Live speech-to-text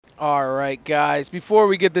All right, guys. Before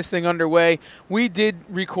we get this thing underway, we did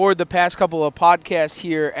record the past couple of podcasts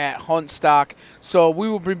here at Huntstock, so we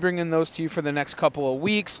will be bringing those to you for the next couple of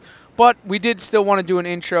weeks. But we did still want to do an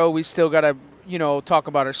intro. We still got to, talk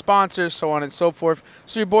about our sponsors, so on and so forth.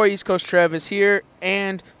 So your boy East Coast Trev is here,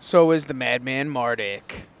 and so is the Madman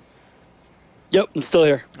Mardik. Yep, I'm still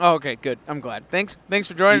here. Oh, okay, good. I'm glad. Thanks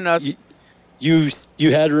for joining us. You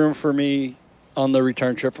had room for me on the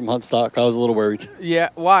return trip from Huntstock. I was a little worried. Yeah,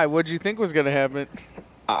 why? What did you think was going to happen?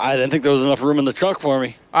 I didn't think there was enough room in the truck for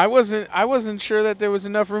me. I wasn't sure that there was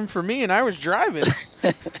enough room for me, and I was driving.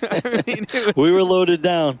 We were loaded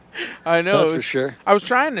down. I know. That's for sure. I was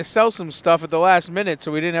trying to sell some stuff at the last minute,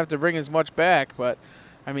 so we didn't have to bring as much back. But,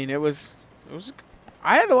 I mean, it was.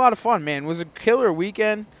 I had a lot of fun, man. It was a killer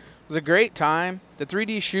weekend. It was a great time. The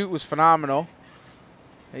 3D shoot was phenomenal.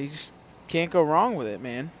 You just can't go wrong with it,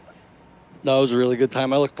 man. No, it was a really good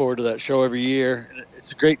time. I look forward to that show every year.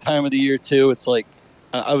 It's a great time of the year, too. It's like,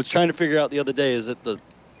 I was trying to figure out the other day, is it the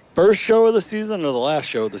first show of the season or the last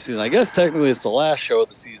show of the season? I guess technically it's the last show of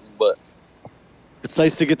the season, but it's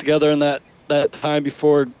nice to get together in that time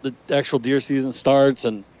before the actual deer season starts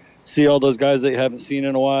and see all those guys that you haven't seen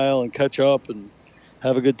in a while and catch up and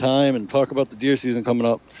have a good time and talk about the deer season coming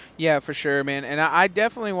up. Yeah, for sure, man. And I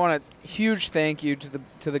definitely want a huge thank you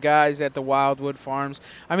to the guys at the Wildwood Farms.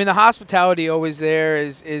 I mean, the hospitality always there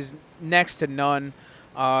is next to none.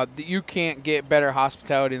 You can't get better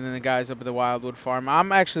hospitality than the guys up at the Wildwood Farm.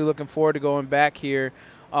 I'm actually looking forward to going back here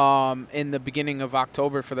in the beginning of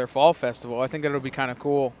October for their fall festival. I think it'll be kind of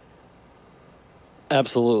cool.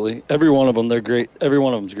 Absolutely. Every one of them, they're great. Every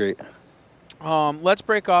one of them's great. Let's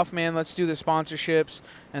break off, man. Let's do the sponsorships,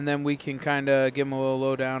 and then we can kind of give them a little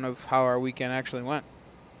lowdown of how our weekend actually went.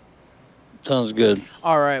 Sounds good.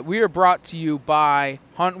 All right. We are brought to you by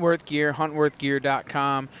Huntworth Gear,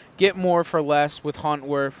 huntworthgear.com. Get more for less with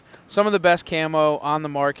Huntworth. Some of the best camo on the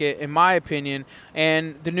market, in my opinion.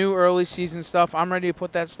 And the new early season stuff, I'm ready to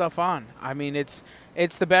put that stuff on. I mean, it's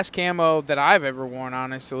the best camo that I've ever worn,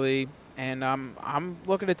 honestly. And I'm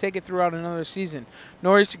looking to take it throughout another season.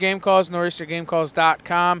 Nor'easter Game Calls,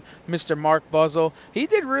 nor'eastergamecalls.com. Mr. Mark Buzzle. He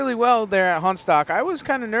did really well there at Huntstock. I was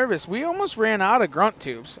kind of nervous. We almost ran out of grunt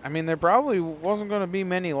tubes. I mean, there probably wasn't going to be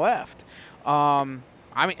many left. I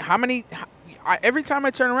mean, how many? Every time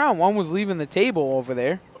I turn around, one was leaving the table over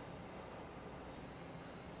there.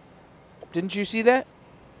 Didn't you see that?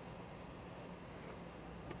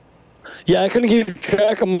 Yeah, I couldn't keep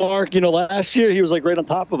track of Mark. Last year he was like right on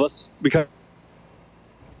top of us because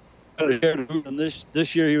and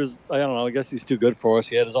this year he was, I don't know, I guess he's too good for us.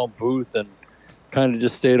 He had his own booth and kind of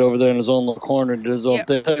just stayed over there in his own little corner and did his own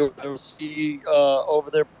thing. I was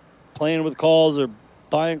over there playing with calls or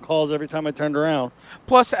buying calls every time I turned around.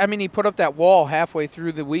 Plus, I mean, he put up that wall halfway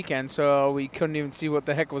through the weekend, so we couldn't even see what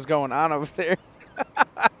the heck was going on over there.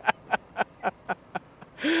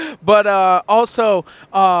 But also,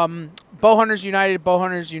 Bowhunters United,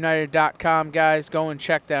 bowhuntersunited.com, guys. Go and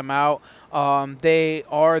check them out. They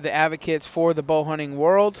are the advocates for the bow hunting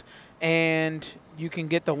world, and you can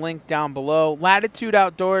get the link down below. Latitude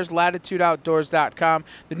Outdoors, latitudeoutdoors.com.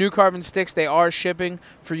 The new carbon sticks, they are shipping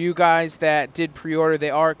for you guys that did pre-order.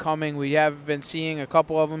 They are coming. We have been seeing a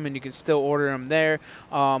couple of them, and you can still order them there.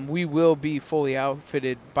 We will be fully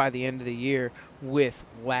outfitted by the end of the year with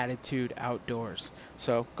Latitude Outdoors.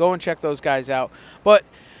 So go and check those guys out. But,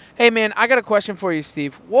 hey, man, I got a question for you,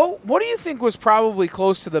 Steve. What do you think was probably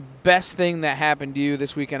close to the best thing that happened to you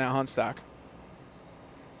this weekend at Huntstock?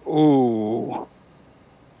 Ooh,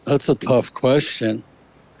 that's a tough question.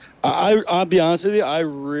 I'll be honest with you. I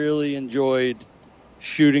really enjoyed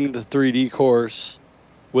shooting the 3D course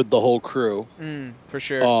with the whole crew. For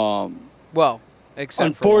sure. Except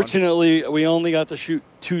unfortunately, we only got to shoot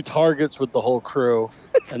 2 targets with the whole crew,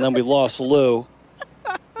 and then we lost Lou.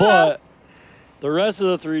 But the rest of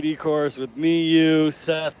the 3D course with me, you,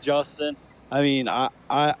 Seth, Justin, I mean, I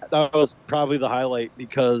that was probably the highlight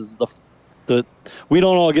because the we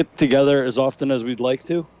don't all get together as often as we'd like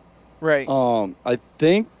to. Right. I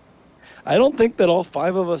don't think that all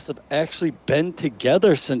 5 of us have actually been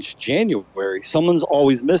together since January. Someone's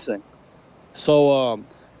always missing. So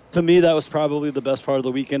to me, that was probably the best part of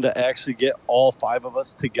the weekend, to actually get all 5 of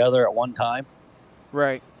us together at one time.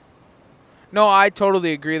 Right. No, I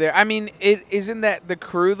totally agree there. I mean, isn't that the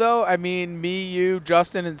crew, though? I mean, me, you,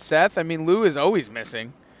 Justin, and Seth. I mean, Lou is always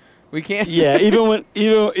missing. We can't. Yeah, even when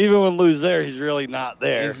Lou's there, he's really not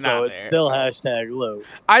there. He's not it's still #Lou.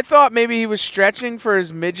 I thought maybe he was stretching for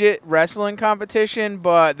his midget wrestling competition,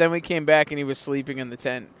 but then we came back and he was sleeping in the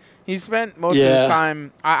tent. He spent most of his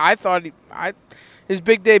time. I thought his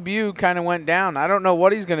big debut kind of went down. I don't know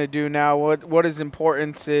what he's gonna do now. What his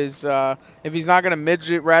importance is? If he's not gonna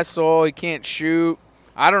midget wrestle, he can't shoot.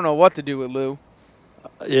 I don't know what to do with Lou.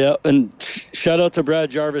 Yeah, and shout out to Brad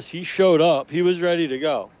Jarvis. He showed up. He was ready to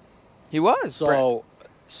go. He was Brett.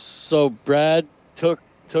 So Brad took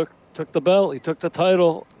the belt. He took the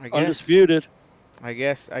title, I guess. undisputed. I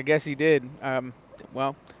guess he did.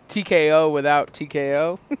 Well, TKO without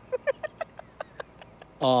TKO.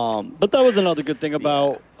 But that was another good thing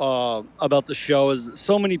about the show is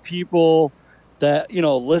so many people that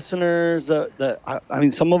listeners that I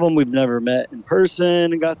mean, some of them we've never met in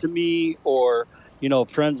person and got to meet, or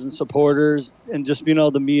friends and supporters, and just being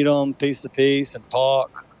able to meet them face to face and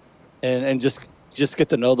talk and just get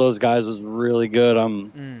to know those guys was really good.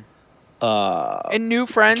 And new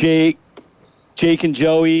friends. Jake and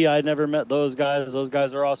Joey, I never met those guys. Those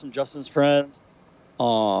guys are awesome. Justin's friends.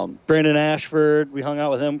 Brandon Ashford, we hung out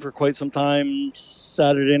with him for quite some time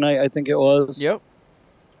Saturday night, I think it was. Yep.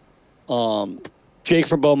 Jake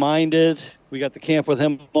from Bow Minded, we got to camp with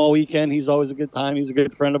him all weekend. He's always a good time. He's a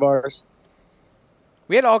good friend of ours.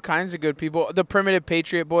 We had all kinds of good people. The Primitive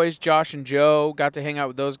Patriot Boys, Josh and Joe, got to hang out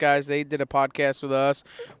with those guys. They did a podcast with us.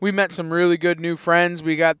 We met some really good new friends.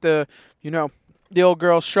 We got the old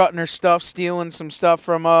girl strutting her stuff, stealing some stuff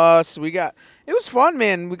from us. It was fun,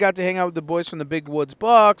 man. We got to hang out with the boys from the Big Woods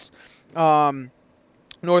Bucks, Northwoods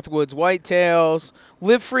Whitetails,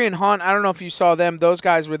 Live Free and Hunt. I don't know if you saw them. Those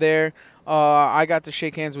guys were there. I got to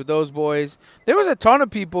shake hands with those boys. There was a ton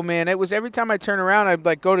of people, man. It was every time I turn around,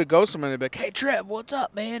 I'd go somewhere. They'd be like, "Hey, Trev, what's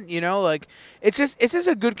up, man?" It's just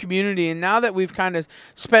a good community. And now that we've kind of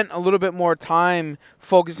spent a little bit more time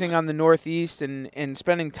focusing on the Northeast and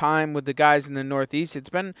spending time with the guys in the Northeast, it's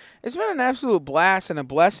been an absolute blast and a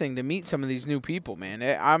blessing to meet some of these new people,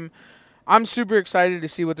 man. I'm super excited to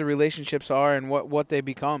see what the relationships are and what they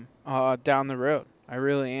become down the road. I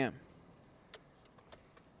really am.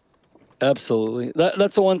 Absolutely.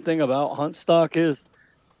 That's the one thing about Hunt Stock is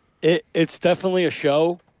it's definitely a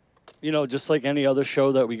show, just like any other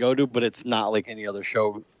show that we go to, but it's not like any other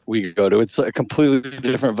show we go to. It's a completely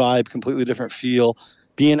different vibe, completely different feel.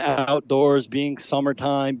 Being outdoors, being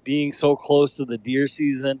summertime, being so close to the deer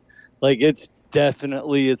season, like it's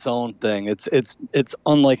definitely its own thing. It's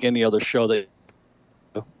unlike any other show that.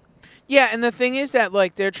 Yeah, and the thing is that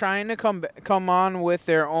they're trying to come on with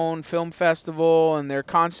their own film festival, and they're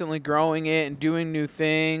constantly growing it and doing new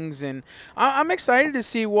things, and I'm excited to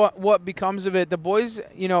see what becomes of it. The boys,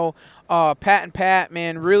 Pat and Pat,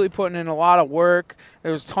 man, really putting in a lot of work.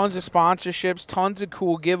 There was tons of sponsorships, tons of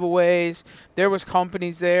cool giveaways. There was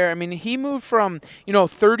companies there. I mean, he moved from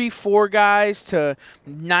 34 guys to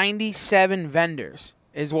 97 vendors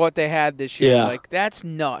is what they had this year. Yeah. That's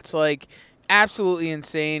nuts. Absolutely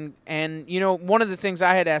insane. And one of the things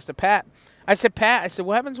I had asked to Pat, I said,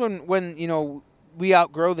 what happens when we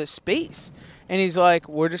outgrow this space? And he's like,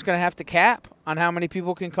 we're just gonna have to cap on how many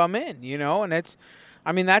people can come in, and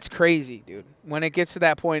that's crazy, dude. When it gets to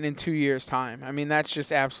that point in 2 years' time, that's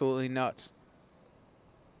just absolutely nuts.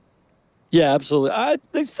 Yeah, absolutely. I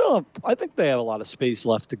think they have a lot of space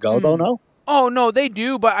left to go, though. No. Oh no, they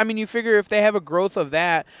do. But you figure if they have a growth of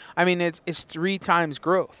that, it's 3 times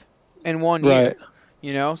growth in 1 year,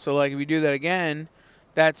 right. So if you do that again,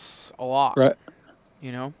 that's a lot, right?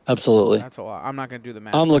 Absolutely, that's a lot. I'm not gonna do the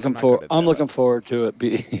math. I'm looking forward to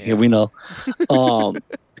it. Yeah, we know.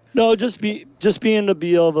 No, just being to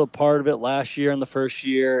be able to part of it last year and the first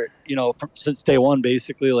year, since day one,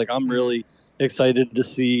 basically. I'm really excited to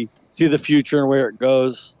see the future and where it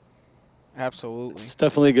goes. Absolutely, it's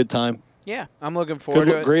definitely a good time. Yeah, I'm looking forward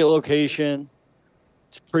to it. Great location.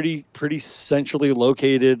 It's pretty centrally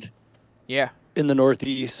located. Yeah. In the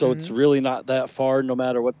Northeast, so it's really not that far, no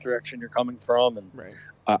matter what direction you're coming from. And right.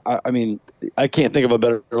 I can't think of a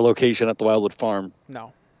better location at the Wildwood Farm.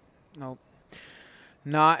 No,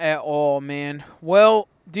 not at all, man. Well,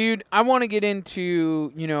 dude, I want to get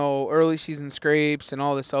into early season scrapes and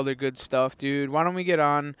all this other good stuff, dude. Why don't we get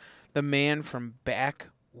on the man from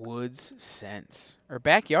Backwoods Scents or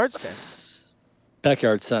Backyard Scents?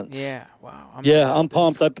 Backyard Scents. Yeah. Wow. I'm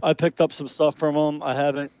pumped. I picked up some stuff from them. I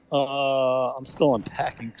haven't. I'm still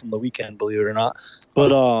unpacking from the weekend, believe it or not.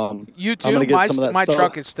 But you too. I'm gonna get some of that my stuff.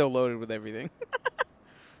 truck is still loaded with everything.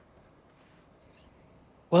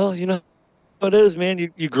 Well, what it is,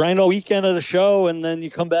 man. You grind all weekend at a show, and then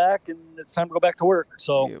you come back, and it's time to go back to work.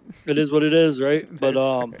 So It is what it is, right? But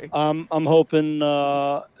right. I'm hoping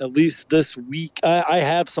at least this week I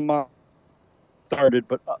have some started,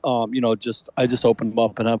 but I just opened them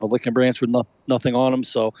up and have a licking branch with nothing on them.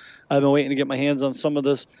 So I've been waiting to get my hands on some of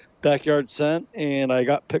this backyard scent, and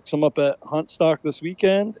I picked some up at Hunt Stock this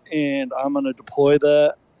weekend, and I'm going to deploy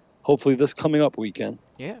that hopefully this coming up weekend.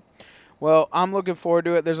 Yeah. Well, I'm looking forward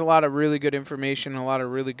to it. There's a lot of really good information, a lot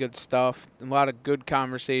of really good stuff, a lot of good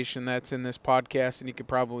conversation that's in this podcast, and you could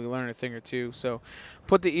probably learn a thing or two. So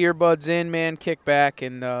put the earbuds in, man, kick back,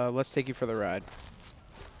 and let's take you for the ride.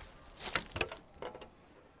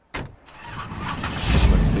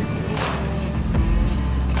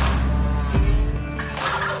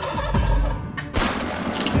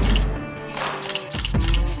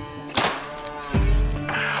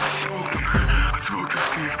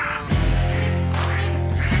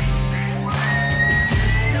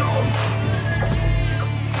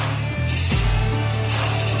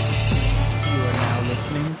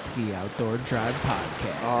 The Outdoor Drive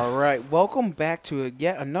Podcast. All right, welcome back to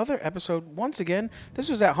yet another episode. Once again, this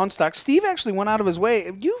was at Hunt Stock. Steve actually went out of his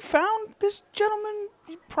way. You found this gentleman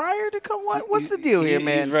prior to come. What's the deal here,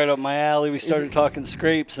 man? He's right up my alley. We started talking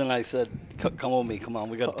scrapes, and I said, "Come with me. Come on,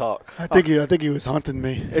 we got to talk." I think he was hunting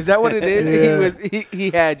me. Is that what it is? Yeah.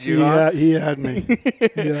 He had you. Huh? He had me.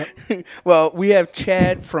 Yeah. Well, we have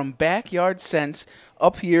Chad from Backyard Scents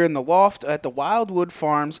up here in the loft at the Wildwood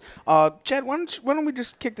Farms. Chad, why don't we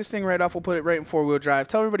just kick this thing right off? We'll put it right in four-wheel drive.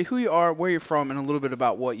 Tell everybody who you are, where you're from, and a little bit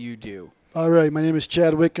about what you do. All right. My name is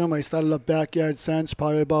Chad Wickham. I started up Backyard Scents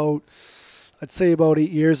probably about 8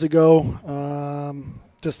 years ago.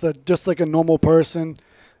 Just like a normal person,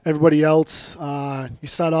 everybody else. You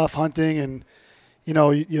start off hunting and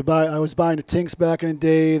I was buying the Tinks back in the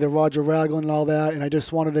day, the Roger Raglan and all that, and I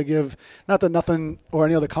just wanted to give, not that nothing or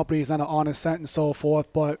any other company is not an honest scent and so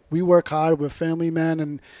forth, but we work hard. We're family men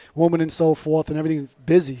and women and so forth, and everything's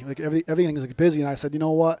busy. Like everything is busy, and I said, you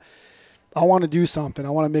know what? I want to do something.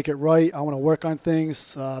 I want to make it right. I want to work on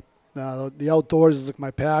things. The outdoors is like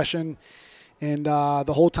my passion. And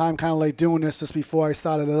the whole time kind of like doing this just before I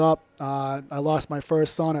started it up, I lost my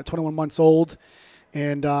first son at 21 months old.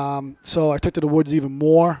 And so I took to the woods even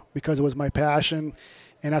more because it was my passion.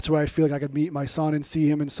 And that's where I feel like I could meet my son and see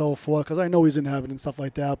him and so forth, because I know he's in heaven and stuff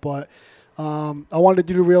like that. But I wanted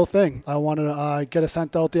to do the real thing. I wanted to get a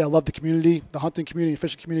scent out there. I love the community. The hunting community,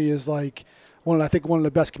 fishing community is like one of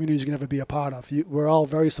the best communities you can ever be a part of. We're all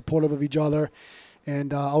very supportive of each other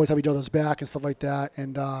and always have each other's back and stuff like that.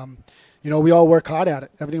 And, we all work hard at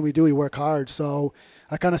it. Everything we do, we work hard. So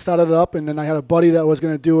I kind of started it up, and then I had a buddy that was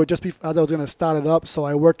going to do it just as I was going to start it up. So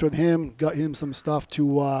I worked with him, got him some stuff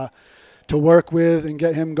to work with and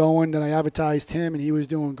get him going. Then I advertised him, and he was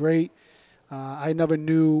doing great. I never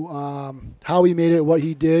knew how he made it, what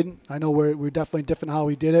he did. I know we're definitely different how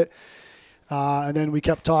he did it. And then we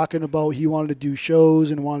kept talking about he wanted to do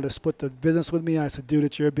shows and wanted to split the business with me. I said, dude,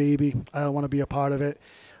 it's your baby. I don't want to be a part of it.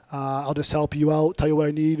 I'll just help you out, tell you what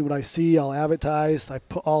I need, what I see. I'll advertise. I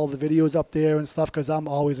put all the videos up there and stuff because I'm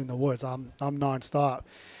always in the woods. I'm nonstop.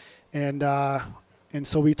 And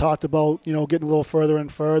so we talked about, getting a little further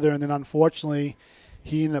and further. And then unfortunately,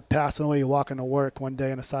 he ended up passing away walking to work one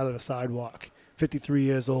day on the side of the sidewalk, 53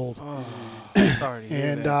 years old. Oh, sorry to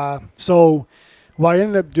hear and that. So what I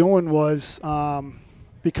ended up doing was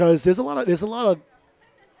because there's a lot of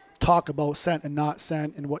talk about scent and not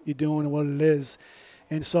scent and what you're doing and what it is.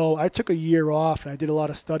 And so I took a year off, and I did a lot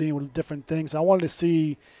of studying with different things. I wanted to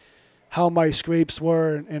see how my scrapes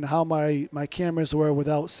were and how my cameras were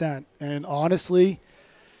without scent. And honestly,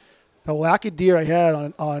 the lack of deer I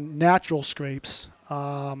had on natural scrapes,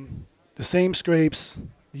 the same scrapes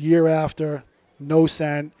the year after, no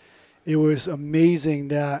scent, it was amazing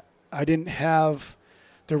that I didn't have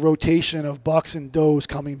the rotation of bucks and does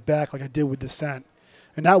coming back like I did with the scent.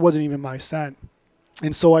 And that wasn't even my scent.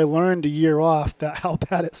 And so I learned a year off that how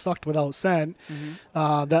bad it sucked without scent,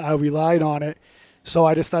 that I relied on it. So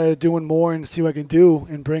I just started doing more and see what I can do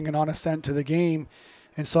and bringing on a scent to the game.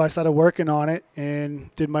 And so I started working on it and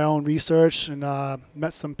did my own research and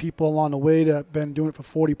met some people along the way that have been doing it for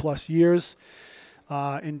 40 plus years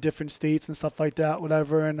in different states and stuff like that,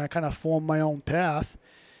 whatever. And I kind of formed my own path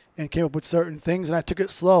and came up with certain things, and I took it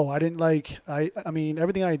slow. I didn't I mean,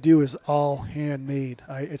 everything I do is all handmade.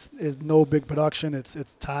 It's no big production.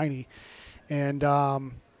 It's tiny. And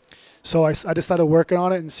so I just started working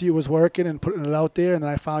on it and see it was working and putting it out there, and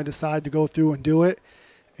then I finally decided to go through and do it,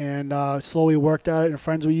 and slowly worked at it, and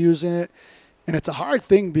friends were using it. And it's a hard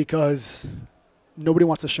thing because nobody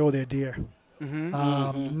wants to show their deer.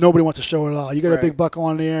 Nobody wants to show it at all. You got a big buck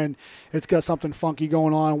on there, and it's got something funky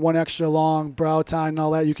going on, one extra long, brow tine and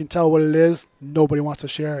all that. You can tell what it is. Nobody wants to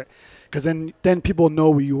share it because then people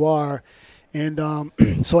know where you are. And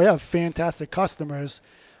so I have fantastic customers,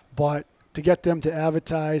 but to get them to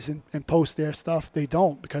advertise and post their stuff, they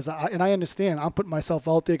don't, because I understand I'm putting myself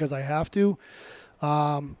out there because I have to,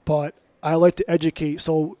 but I like to educate.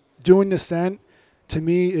 So doing the scent to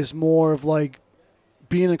me is more of like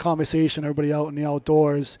being in a conversation, everybody out in the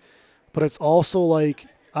outdoors, but it's also like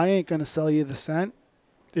I ain't going to sell you the scent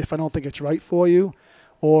if I don't think it's right for you,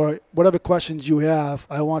 or whatever questions you have,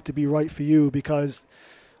 I want to be right for you, because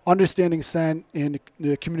understanding scent and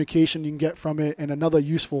the communication you can get from it, and another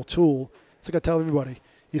useful tool. It's like I tell everybody,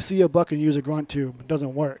 you see a buck and use a grunt tube, it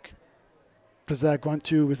doesn't work. Does that grunt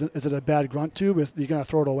tube, is it a bad grunt tube? You're going to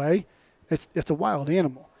throw it away? It's a wild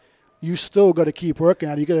animal. You still got to keep working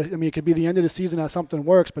at it. It could be the end of the season that something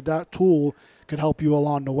works, but that tool could help you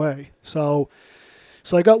along the way. So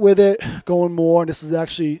I got with it, going more. This is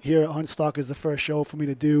actually here at Huntstock is the first show for me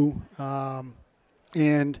to do.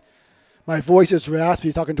 And my voice is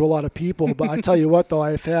raspy talking to a lot of people, but I tell you what, though,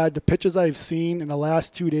 I've had the pictures I've seen in the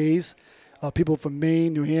last 2 days of people from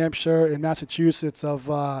Maine, New Hampshire, and Massachusetts of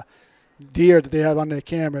deer that they have on their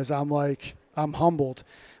cameras. I'm humbled,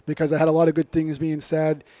 because I had a lot of good things being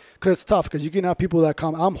said. Because it's tough, because you can have people that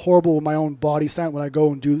come. I'm horrible with my own body scent when I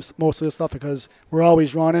go and do most of this stuff, because we're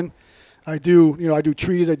always running. I do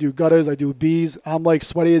trees, I do gutters, I do bees. I'm like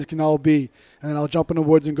sweaty as can all be, and then I'll jump in the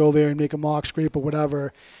woods and go there and make a mock scrape or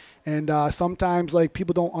whatever. And sometimes, like,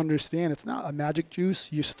 people don't understand. It's not a magic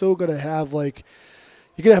juice. You still got to have, like,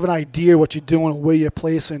 you got to have an idea what you're doing, where you're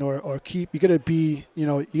placing, or keep. You got to be,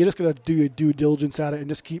 you just got to do your due diligence at it and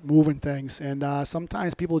just keep moving things. And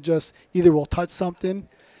sometimes people just either will touch something,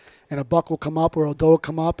 and a buck will come up or a doe will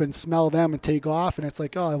come up and smell them and take off. And it's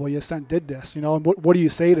like, oh, well, your scent did this, And what do you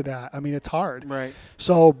say to that? I mean, it's hard. Right.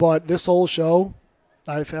 So, but this whole show,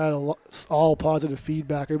 I've had all positive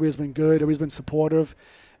feedback. Everybody's been good. Everybody's been supportive.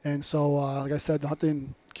 And so, like I said, the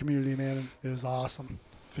hunting community, man, is awesome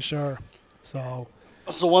for sure. So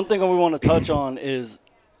one thing we want to touch on is,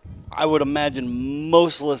 I would imagine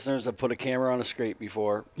most listeners have put a camera on a scrape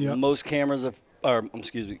before. Yep. Most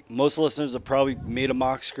listeners have probably made a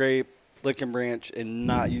mock scrape, lick and branch, and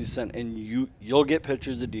not use scent. And you'll get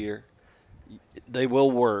pictures of deer. They will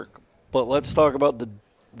work. But let's talk about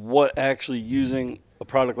what actually using a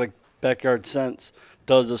product like Backyard Scents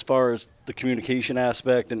does as far as the communication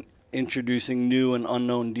aspect and introducing new and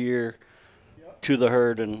unknown deer to the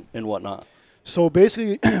herd and whatnot. So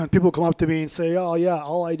basically, people come up to me and say, oh, yeah,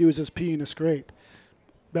 all I do is just pee in a scrape.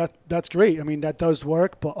 That's great. I mean, that does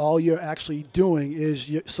work, but all you're actually doing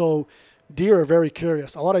is so deer are very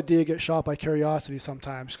curious. A lot of deer get shot by curiosity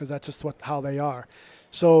sometimes, because that's just how they are.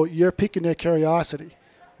 So you're piquing their curiosity.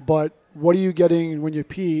 But what are you getting when you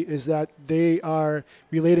pee is that they are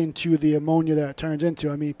relating to the ammonia that it turns into.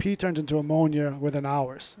 I mean, pee turns into ammonia within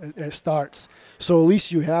hours. It starts. So at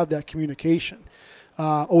least you have that communication.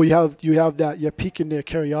 You have that, you're piquing their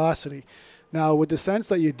curiosity. Now, with the sense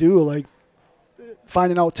that you do, like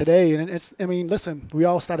finding out today, and listen, we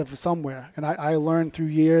all started from somewhere. And I learned through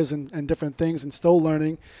years and different things, and still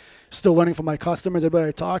learning from my customers, everybody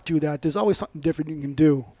I talk to, that there's always something different you can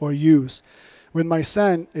do or use. With my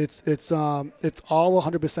scent, it's all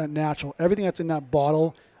 100% natural. Everything that's in that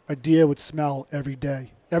bottle, a deer would smell every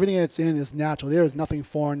day. Everything that's in is natural. There is nothing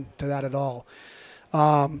foreign to that at all.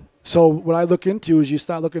 So what I look into is you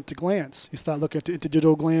start looking at the glands. You start looking at the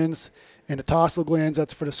interdigital glands and the tarsal glands.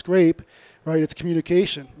 That's for the scrape, right? It's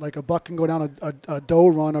communication. Like a buck can go down a doe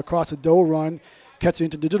run, across a doe run, catch the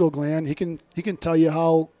interdigital gland. He can tell you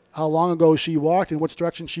how long ago she walked and which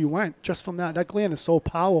direction she went just from that. That gland is so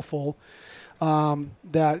powerful.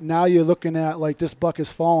 That now you're looking at, like, this buck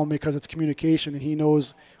is falling because it's communication, and he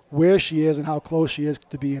knows where she is and how close she is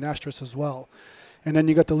to be an estrus as well. And then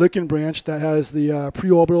you got the lichen branch that has the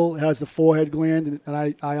preorbital, it has the forehead gland,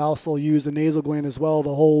 and I also use the nasal gland as well,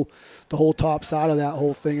 the whole top side of that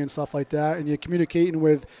whole thing and stuff like that. And you're communicating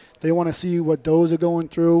with, they want to see what does are going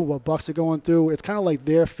through, what bucks are going through. It's kind of like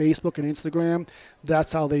their Facebook and Instagram.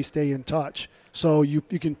 That's how they stay in touch. So you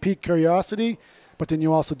can pique curiosity, but then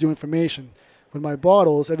you also do information. With my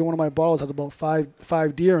bottles, every one of my bottles has about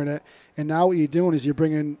five deer in it, and now what you're doing is you're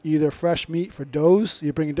bringing either fresh meat for does,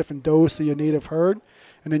 you're bringing different does to your native herd,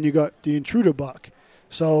 and then you got the intruder buck.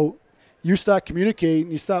 So you start communicating,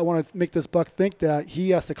 you start wanting to make this buck think that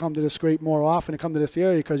he has to come to the scrape more often and come to this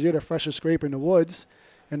area because you're the freshest scrape in the woods,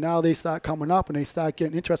 and now they start coming up and they start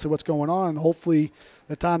getting interested in what's going on, and hopefully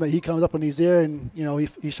the time that he comes up and he's there and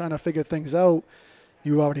he's trying to figure things out,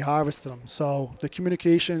 you already harvested them. So the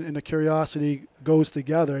communication and the curiosity goes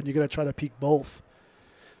together, and you got to try to pique both.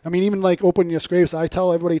 I mean, even like opening your scrapes, I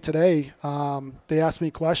tell everybody today, they ask me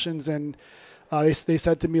questions, and they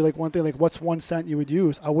said to me, like, one thing, like, what's one scent you would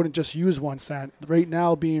use? I wouldn't just use one scent. Right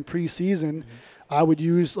now, being pre-season, I would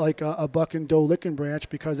use like a buck and doe licking branch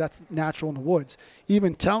because that's natural in the woods.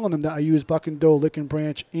 Even telling them that I use buck and doe licking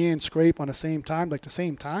branch and scrape on the same time, like the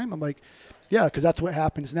same time, I'm like, yeah, because that's what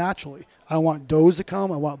happens naturally. I want does to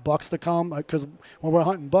come. I want bucks to come because when we're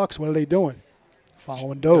hunting bucks, what are they doing?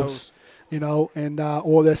 Following does. You know, and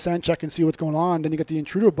or they're scent check and see what's going on. Then you get the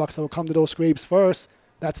intruder bucks that will come to those scrapes first.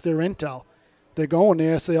 That's their intel. They're going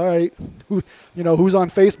there, say, all right, who's on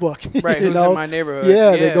Facebook? Right, who's in my neighborhood?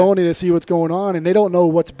 Yeah, they're going there to see what's going on, and they don't know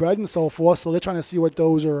what's bred and so forth, so they're trying to see what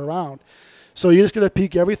those are around. So you just got to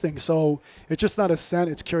peek everything. So it's just not a scent,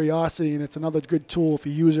 it's curiosity, and it's another good tool if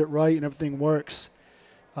you use it right and everything works.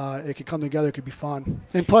 It could come together, it could be fun.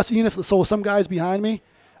 And plus, even if some guys behind me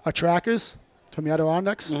are trackers from the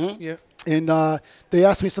Adirondacks. Mm-hmm. Yeah. And they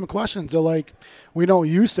asked me some questions. They're like, we don't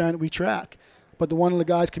use scent, we track. But one of the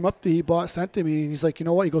guys came up to me, he bought scent to me, and he's like, you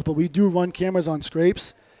know what? He goes, but we do run cameras on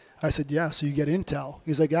scrapes. I said, yeah, so you get intel.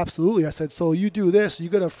 He's like, absolutely. I said, so you do this, you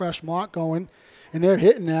got a fresh mark going, and they're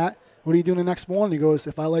hitting that. What are you doing the next morning? He goes,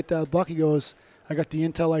 if I like that buck, he goes, I got the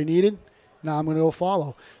intel I needed. Now I'm going to go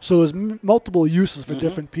follow. So there's multiple uses for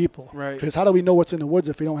different people. Right. Because how do we know what's in the woods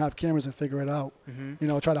if we don't have cameras and figure it out?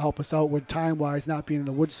 Mm-hmm. Try to help us out with time-wise not being in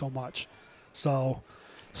the woods so much. So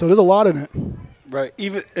there's a lot in it. Right.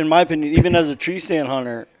 Even in my opinion, even as a tree stand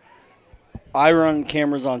hunter, I run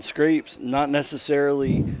cameras on scrapes, not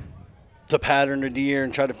necessarily to pattern a deer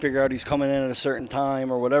and try to figure out he's coming in at a certain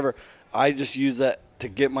time or whatever. I just use that to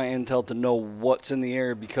get my intel to know what's in the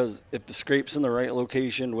area, because if the scrape's in the right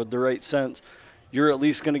location with the right scents, you're at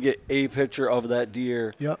least going to get a picture of that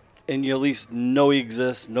deer. Yep. And you at least know he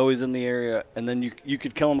exists, know he's in the area, and then you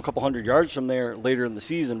could kill him a couple hundred yards from there later in the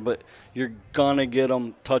season, but you're going to get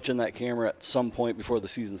him touching that camera at some point before the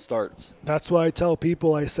season starts. That's why I tell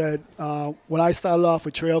people, I said, when I started off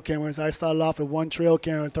with trail cameras, I started off with one trail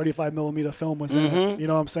camera and 35 millimeter film was in it. You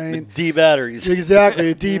know what I'm saying? The D batteries.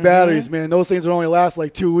 Exactly, D batteries, man. Those things would only last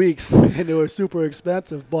like 2 weeks, and they were super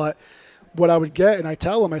expensive. But what I would get, and I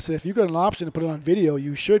tell them, I said, if you got an option to put it on video,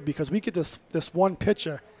 you should, because we get this one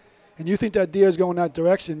picture, and you think that deer is going that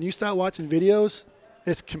direction, you start watching videos,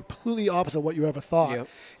 it's completely opposite of what you ever thought. Yep.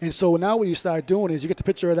 And so now what you start doing is you get the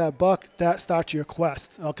picture of that buck, that starts your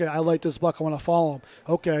quest. Okay, I like this buck, I want to follow him.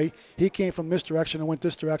 Okay, he came from this direction and went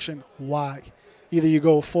this direction. Why? Either you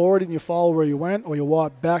go forward and you follow where you went, or you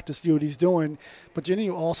walk back to see what he's doing. But then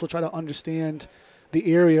you also try to understand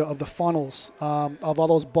the area of the funnels, of all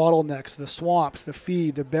those bottlenecks, the swamps, the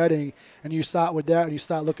feed, the bedding, and you start with that and you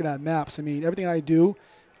start looking at maps. I mean, everything I do,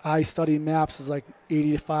 I study maps is like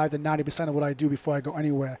 85 to 90% of what I do before I go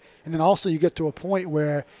anywhere. And then also you get to a point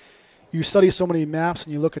where you study so many maps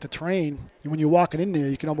and you look at the terrain, when you're walking in there,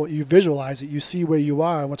 you visualize it, you see where you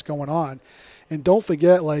are and what's going on. And don't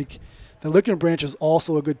forget, like, the licking branch is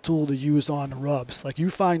also a good tool to use on rubs. Like, you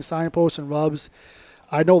find signposts and rubs.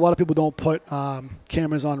 I know a lot of people don't put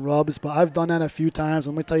cameras on rubs, but I've done that a few times.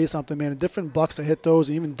 Let me tell you something, man. The different bucks that hit those,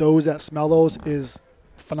 and even does that smell those, is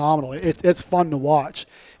phenomenal. It's fun to watch,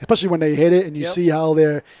 especially when they hit it and you see how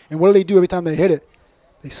they're, and what do they do every time they hit it?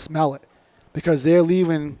 They smell it, because they're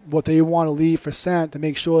leaving what they want to leave for scent to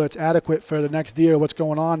make sure it's adequate for the next deer, what's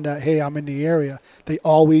going on, that, hey, I'm in the area. They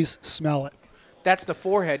always smell it. That's the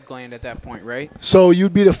forehead gland at that point, right? So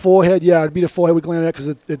you'd be the forehead, yeah, it'd be the forehead with gland, because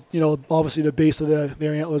it obviously the base of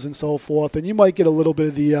their antlers and so forth, and you might get a little bit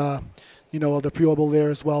of the the preorbital there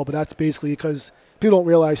as well, but that's basically because people don't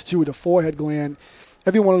realize too, the forehead gland,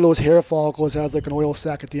 every one of those hair follicles has like an oil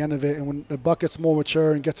sac at the end of it, and when the buck gets more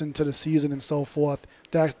mature and gets into the season and so forth,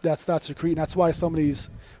 that starts secreting. That's why some of these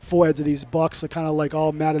foreheads of these bucks are kind of like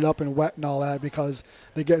all matted up and wet and all that, because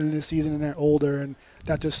they're getting into the season and they're older, and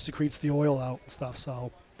that just secretes the oil out and stuff.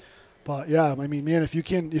 So, but yeah, I mean, man, if you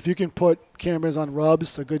can put cameras on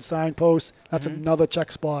rubs, a good signpost, that's another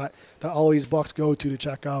check spot that all these bucks go to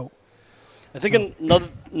check out. I think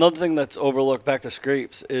another thing that's overlooked, back to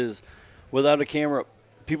scrapes, is without a camera,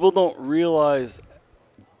 people don't realize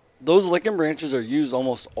those licking branches are used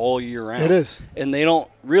almost all year round. It is. And they don't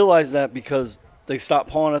realize that because they stop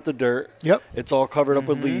pawing at the dirt. Yep. It's all covered up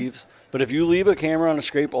with leaves. But if you leave a camera on a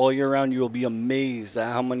scrape all year round, you will be amazed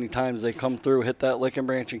at how many times they come through, hit that licking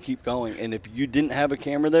branch, and keep going. And if you didn't have a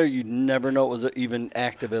camera there, you'd never know it was even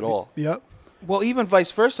active at all. Yep. Well, even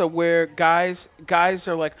vice versa, where guys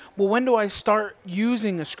are like, well, when do I start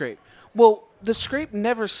using a scrape? Well, the scrape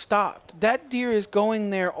never stopped. That deer is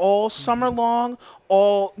going there all summer long,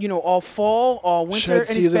 all fall, all winter, Shed and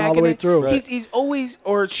he's season back all the in way it. through. Right. He's always,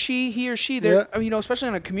 or he or she, they're especially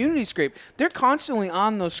on a community scrape, they're constantly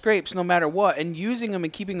on those scrapes no matter what, and using them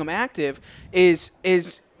and keeping them active is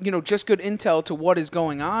just good intel to what is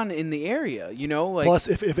going on in the area. Like Plus,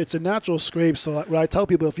 if it's a natural scrape, so what I tell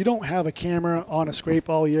people, if you don't have a camera on a scrape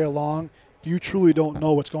all year long, you truly don't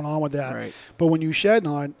know what's going on with that. Right. But when you shed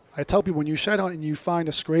on, I tell people when you shed on and you find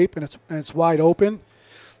a scrape and it's wide open,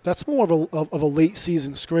 that's more of a late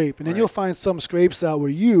season scrape. And then you'll find some scrapes that were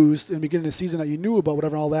used in the beginning of the season that you knew about,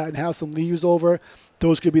 whatever and all that, and have some leaves over.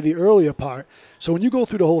 Those could be the earlier part. So when you go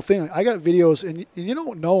through the whole thing, I got videos, and you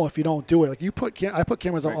don't know if you don't do it. Like I put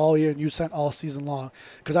cameras on all year, and you sent all season long,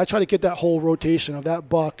 because I try to get that whole rotation of that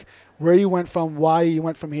buck, where you went from, why you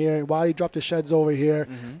went from here, why you dropped the sheds over here.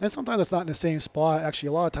 And sometimes it's not in the same spot. Actually,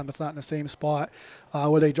 a lot of times it's not in the same spot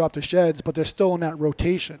where they drop the sheds, but they're still in that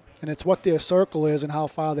rotation. And it's what their circle is and how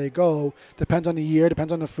far they go. Depends on the year,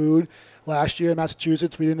 depends on the food. Last year in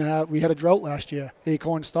Massachusetts, we had a drought last year.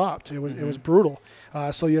 Acorn stopped. It was brutal.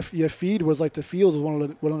 So your feed was like the fields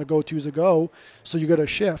was one of the go-tos to go. So you got to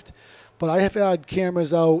shift. But I have had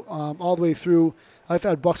cameras out all the way through. I've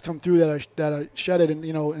had bucks come through that are shedded in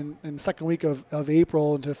the second week of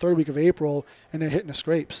April into the third week of April, and they're hitting the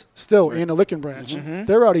scrapes still in the licking branch.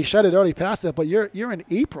 They're already shedded, already past that, but you're in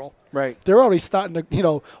April. Right. They're already starting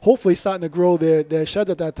to, hopefully starting to grow their sheds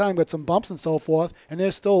at that time, got some bumps and so forth, and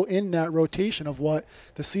they're still in that rotation of what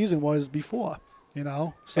the season was before.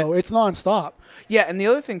 So it's nonstop. Yeah, and the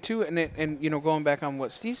other thing too, and going back on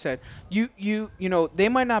what Steve said, they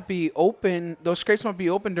might not be open. Those scrapes might be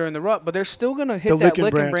open during the rut, but they're still gonna hit that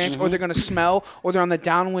licking branch, or they're gonna smell, or they're on the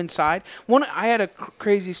downwind side. I had a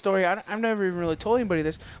crazy story. I've never even really told anybody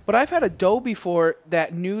this, but I've had a doe before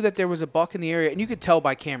that knew that there was a buck in the area, and you could tell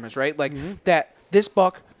by cameras, right? Like that this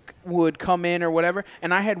buck would come in or whatever,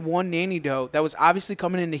 and I had one nanny doe that was obviously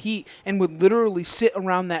coming into heat and would literally sit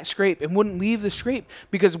around that scrape and wouldn't leave the scrape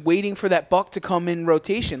because waiting for that buck to come in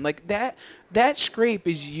rotation. Like that scrape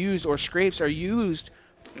is used, or scrapes are used,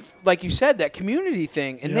 like you said, that community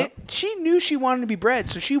thing. And she knew she wanted to be bred,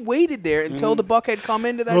 so she waited there until the buck had come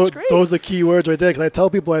into that scrape. Those are the key words right there, because I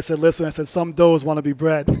tell people, I said, some does want to be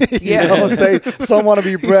bred. Yeah. Some want to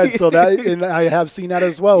be bred. So that, and I have seen that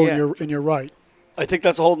as well, and you're right. I think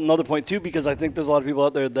that's a whole another point too, because I think there's a lot of people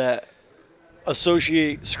out there that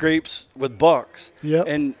associate scrapes with bucks. Yep.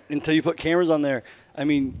 And until you put cameras on there, I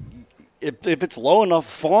mean, if it's low enough,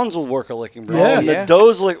 fawns will work a licking branch. Yeah. And the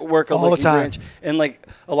does work a All the licking time. branch. And like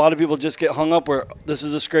a lot of people just get hung up where this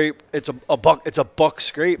is a scrape. It's a buck. It's a buck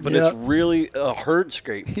scrape, but it's really a herd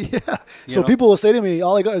scrape. Yeah. So people will say to me,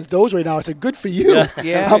 all I got is does right now. I said, good for you.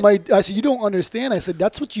 Yeah. I said, you don't understand. I said,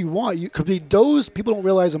 that's what you want. Because the does, people don't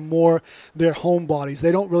realize are more their home bodies.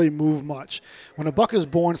 They don't really move much. When a buck is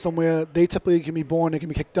born somewhere, they typically can be born, they can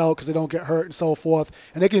be kicked out because they don't get hurt and so forth.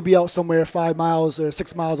 And they can be out somewhere 5 miles or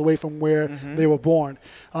 6 miles away from where they were born.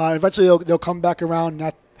 Eventually, they'll come back around,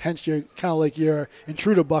 and hence you're kind of like your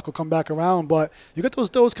intruder buck will come back around. But you got those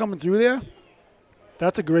does coming through there.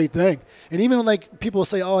 That's a great thing. And even like people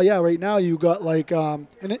say, oh, yeah, right now you got like,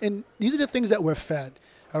 and these are the things that we're fed,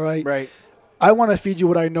 all right? Right. I want to feed you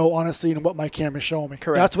what I know, honestly, and what my cameras show me.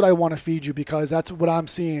 Correct. That's what I want to feed you, because that's what I'm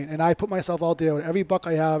seeing. And I put myself out there with every buck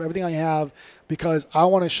I have, everything I have, because I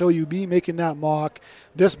want to show you me making that mark,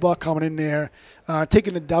 this buck coming in there,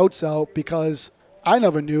 taking the doubts out, because I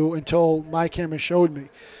never knew until my camera showed me.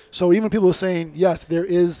 So even people are saying, yes, there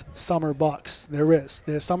is summer bucks. There is.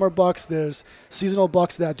 There's summer bucks. There's seasonal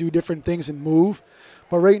bucks that do different things and move.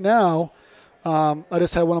 But right now, I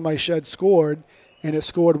just had one of my sheds scored, and it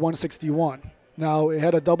scored 161. Now, it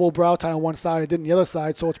had a double brow tine on one side, it didn't the other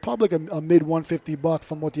side, so it's probably like a mid-150 buck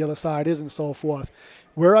from what the other side is and so forth.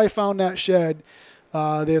 Where I found that shed,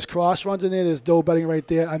 there's cross runs in there, there's doe bedding right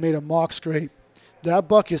there. I made a mock scrape. That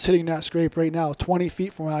buck is hitting that scrape right now, 20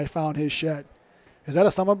 feet from where I found his shed. Is that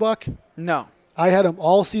a summer buck? No. I had him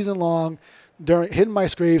all season long, hitting my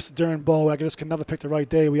scrapes during bow. I just could never pick the right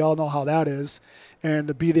day. We all know how that is. And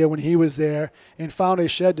to be there when he was there, and found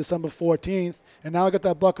his shed December 14th. And now I got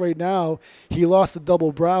that buck right now. He lost the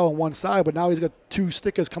double brow on one side, but now he's got 2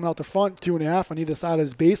 stickers coming out the front, 2.5 on either side of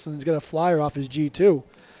his base, and he's got a flyer off his G2.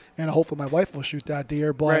 And hopefully my wife will shoot that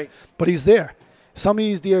deer, but he's there. Some of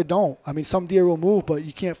these deer don't. I mean, some deer will move, but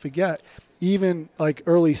you can't forget, even like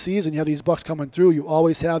early season, you have these bucks coming through. You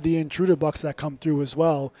always have the intruder bucks that come through as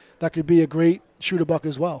well. That could be a great shooter buck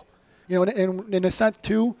as well. And in a scent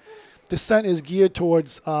too, the scent is geared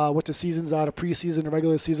towards what the seasons are, the preseason, the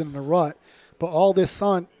regular season, and the rut. But all this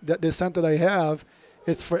scent that I have,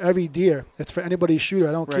 it's for every deer. It's for anybody's shooter.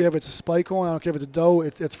 I don't care if it's a spike horn. I don't care if it's a doe.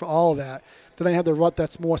 It's for all of that. Then I have the rut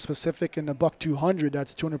that's more specific in the buck 200.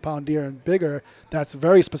 That's 200-pound deer and bigger. That's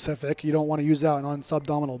very specific. You don't want to use that on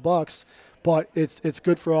subdominal bucks. But it's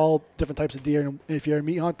good for all different types of deer. And if you're a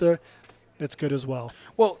meat hunter, it's good as well.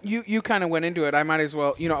 Well, you kind of went into it. I might as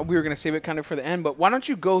well, we were going to save it kind of for the end, but why don't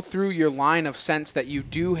you go through your line of scents that you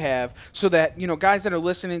do have so that, guys that are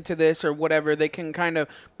listening to this or whatever, they can kind of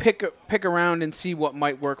pick around and see what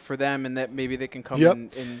might work for them and that maybe they can come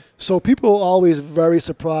in. So people are always very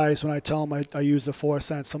surprised when I tell them I use the 4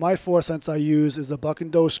 scents. So my 4 scents I use is the Buck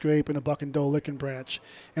and Doe Scrape and the Buck and Doe Lick and Branch,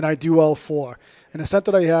 and I do all 4. And the scent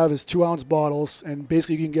that I have is 2-ounce bottles, and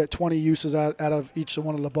basically you can get 20 uses out of each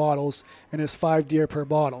one of the bottles, and it's 5 deer per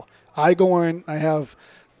bottle. I go in, I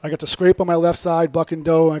got the Scrape on my left side, Buck and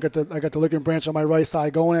Doe, and I got the Lick and Branch on my right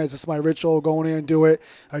side. Going in, this is my ritual, going in and do it.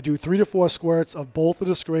 I do 3 to 4 squirts of both of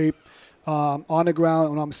the Scrape on the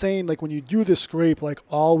ground. And I'm saying, like, when you do the Scrape, like,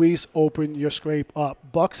 always open your Scrape up.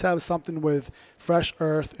 Bucks have something with fresh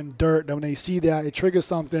earth and dirt that when they see that, it triggers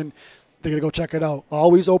something. They're going to go check it out.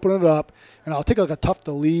 Always open it up, and I'll take like a tuft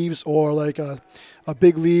of leaves or like a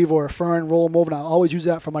big leaf or a fern, roll them over, and I'll always use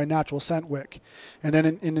that for my natural scent wick. And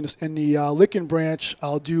then in the Lick and Branch,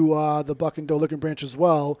 I'll do the Buck and Doe Lick and Branch as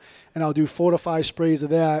well, and I'll do 4 to 5 sprays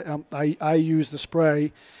of that. I use the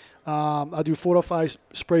spray. I'll do 4 to 5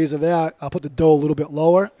 sprays of that. I'll put the doe a little bit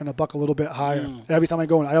lower and the buck a little bit higher. Every time I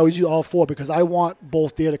go in, I always use all 4 because I want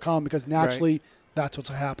both deer to come because naturally that's what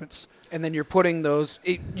happens. And then you're putting those.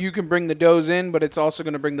 You can bring the does in, but it's also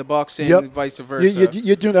going to bring the bucks in, and vice versa.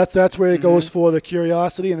 You do that's where it goes for the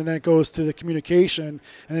curiosity, and then it goes to the communication.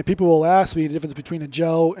 And then people will ask me the difference between a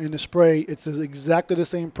gel and a spray. It's exactly the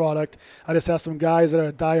same product. I just have some guys that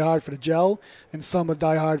are diehard for the gel, and some are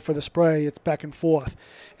diehard for the spray. It's back and forth.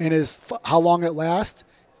 And how long it lasts.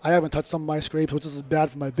 I haven't touched some of my scrapes, which is bad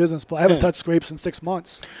for my business, but I haven't touched scrapes in 6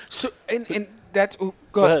 months. So and that's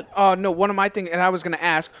go ahead. No, one of my things, and I was going to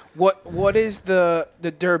ask, what is the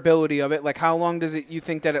durability of it? Like, how long does you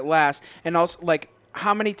think that it lasts? And also, like,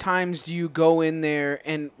 how many times do you go in there,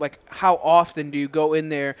 and like, how often do you go in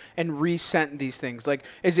there and rescent these things? Like,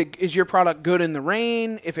 is your product good in the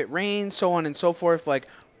rain? If it rains, so on and so forth. Like,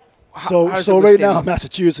 so right now in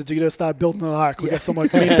Massachusetts, you got to start building an ark. We got so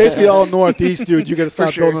much. I mean, basically all Northeast, dude. You got to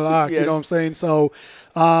start building an ark. Yes. You know what I'm saying? So.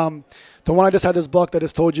 The one I just had this buck that I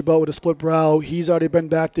just told you about with a split brow, he's already been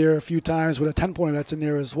back there a few times with a 10-pointer that's in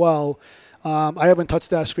there as well. I haven't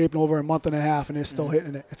touched that scrape in over a month and a half, and it's still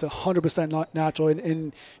hitting it. It's 100% natural,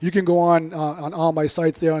 and you can go on all my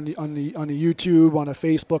sites there on the YouTube, on the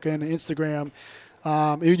Facebook, and the Instagram.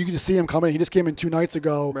 You can see him coming. He just came in 2 nights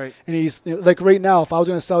ago, and he's like right now. If I was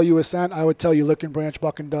going to sell you a scent, I would tell you Lick and Branch,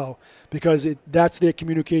 Buck and Doe, because that's their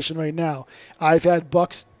communication right now. I've had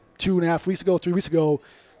bucks 2.5 weeks ago, 3 weeks ago.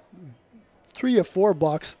 3 or 4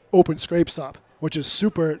 bucks open scrapes up, which is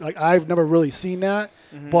super. Like, I've never really seen that,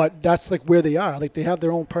 but that's like where they are. Like, they have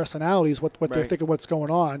their own personalities, what they're thinking, what's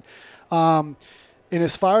going on. And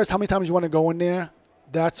as far as how many times you want to go in there,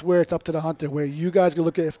 that's where it's up to the hunter. Where you guys can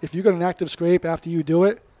look at if you got an active scrape after you do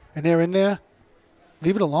it, and they're in there,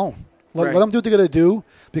 leave it alone. Let them do what they're gonna do,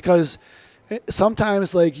 because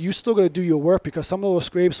sometimes, like, you still got to do your work, because some of those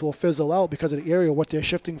scrapes will fizzle out because of the area, what they're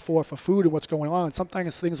shifting for food and what's going on.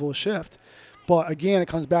 Sometimes things will shift. But, again, it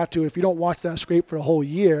comes back to if you don't watch that scrape for a whole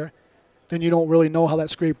year, then you don't really know how that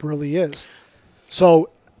scrape really is. So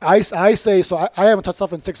I say, so I haven't touched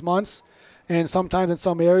stuff in 6 months, and sometimes in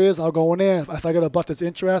some areas I'll go in there, and if I get a buck that's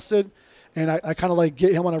interested, and I kind of like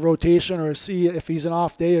get him on a rotation or see if he's an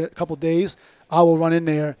off day, a couple days, I will run in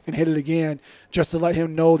there and hit it again just to let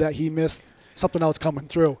him know that he missed something else coming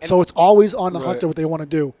through. And so it's always on the hunter what they want to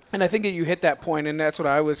do. And I think that you hit that point, and that's what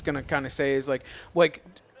I was going to kind of say is like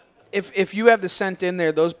if you have the scent in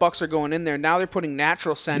there, those bucks are going in there. Now they're putting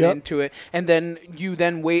natural scent into it, and then you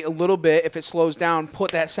wait a little bit. If it slows down,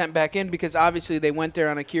 put that scent back in, because obviously they went there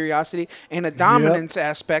on a curiosity and a dominance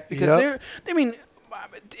aspect, because I mean,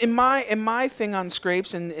 in my thing on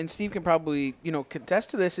scrapes, and Steve can probably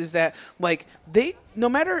contest to this, is that like they, no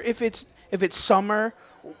matter if it's summer,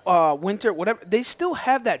 winter, whatever, they still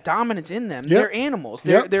have that dominance in them. They're animals.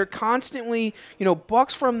 They're constantly,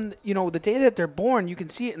 bucks from, the day that they're born, you can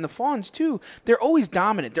see it in the fawns too. They're always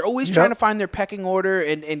dominant. They're always trying to find their pecking order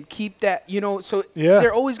and keep that, so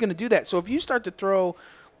they're always going to do that. So if you start to throw,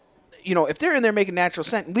 if they're in there making natural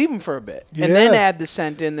scent, leave them for a bit and then add the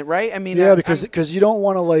scent in, right? I mean, because you don't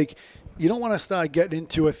want to start getting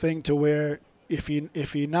into a thing to where if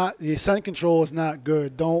you're not, the scent control is not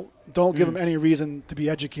good, don't give them any reason to be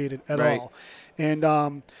educated at all. And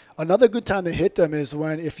another good time to hit them is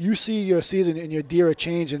if you see your season and your deer are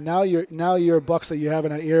changed, and now your bucks that you have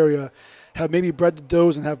in that area have maybe bred the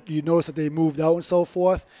does and you notice that they moved out and so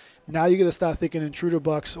forth. Now you're going to start thinking intruder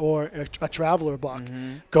bucks or a traveler buck.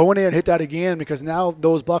 Go in there and hit that again, because now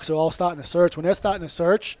those bucks are all starting to search. When they're starting to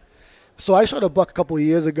search, So I shot a buck a couple of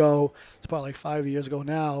years ago. It's probably like 5 years ago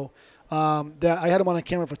now. That I had him on a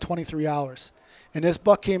camera for 23 hours, and this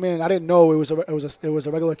buck came in. I didn't know it was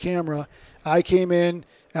a regular camera. I came in.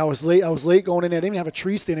 And I was late going in there. I didn't even have a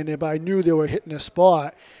tree stand in there, but I knew they were hitting a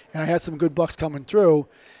spot, and I had some good bucks coming through.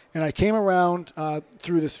 And I came around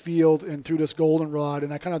through this field and through this goldenrod,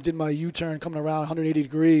 and I kind of did my U-turn coming around 180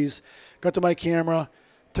 degrees. Got to my camera,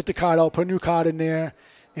 took the card out, put a new card in there.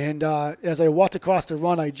 And as I walked across the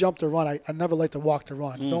run, I jumped the run. I never like to walk the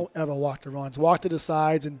run. Don't ever walk the runs. Walk to the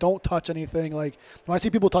sides and don't touch anything. Like when I see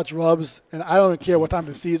people touch rubs, and I don't care what time of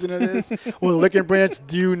the season it is, or the licking branch,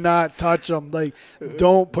 do not touch them. Like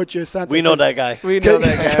don't put your scent. We know that guy. We know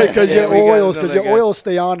that guy. Because Yeah, your oils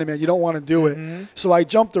stay on them, man. You don't want to do it. So I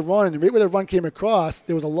jumped the run, and right where the run came across,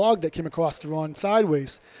 there was a log that came across the run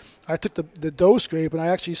sideways. I took the doe scrape, and I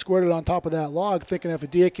actually squirted it on top of that log, thinking if a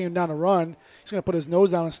deer came down to run, he's going to put his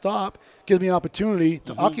nose down and stop. Gives me an opportunity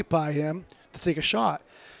to occupy him to take a shot.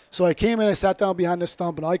 So I came in, I sat down behind the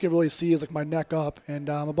stump, and all I could really see is like my neck up, and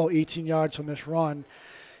I'm about 18 yards from this run.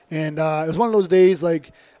 And it was one of those days,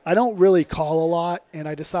 like, I don't really call a lot, and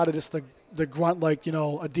I decided just to grunt like,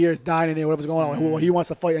 a deer is dying in there, whatever's going on. Well, he wants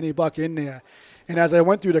to fight any buck in there. And as I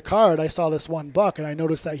went through the card, I saw this one buck, and I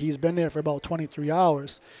noticed that he's been there for about 23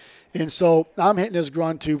 hours. And so I'm hitting this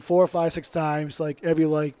grunt tube 4 or 5, 6 times, like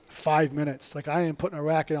every 5 minutes. Like I ain't putting a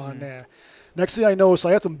racket on there. Next thing I know, so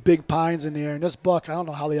I had some big pines in there, and this buck, I don't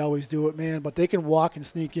know how they always do it, man, but they can walk and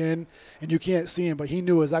sneak in, and you can't see him, but he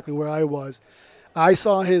knew exactly where I was. I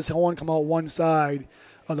saw his horn come out one side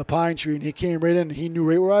of the pine tree, and he came right in, and he knew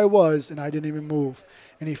right where I was, and I didn't even move.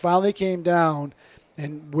 And he finally came down,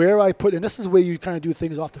 and where I put, and this is where you kind of do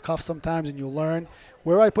things off the cuff sometimes, and you'll learn,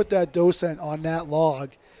 where I put that doe scent on that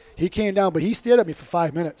log. He came down, but he stared at me for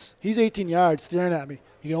 5 minutes. He's 18 yards staring at me.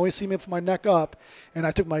 You can only see me from my neck up. And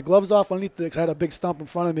I took my gloves off underneath because I had a big stump in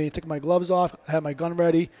front of me. Took my gloves off. I had my gun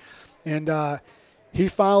ready. And he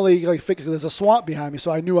finally, figured there's a swamp behind me,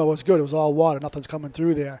 so I knew I was good. It was all water. Nothing's coming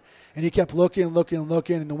through there. And he kept looking, and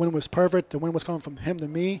the wind was perfect. The wind was coming from him to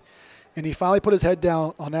me. And he finally put his head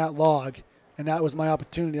down on that log, and that was my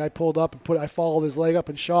opportunity. I pulled up and I followed his leg up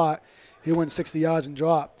and shot. He went 60 yards and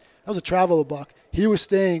dropped. That was a traveler buck. He was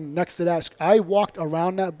staying next to that. I walked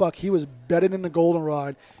around that buck. He was bedded in the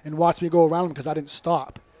goldenrod and watched me go around him because I didn't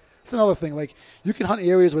stop. That's another thing. Like, you can hunt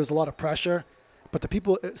areas where there's a lot of pressure, but the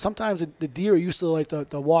people, sometimes the deer are used to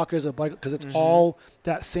the walkers or bike because it's all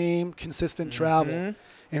that same consistent travel.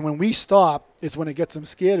 And when we stop, it's when it gets them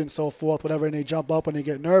scared and so forth, whatever, and they jump up and they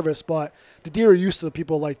get nervous. But the deer are used to the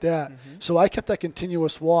people like that. So I kept that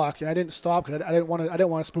continuous walk, and I didn't stop because I didn't want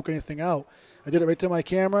to spook anything out. I did it right to my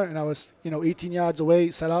camera, and I was 18 yards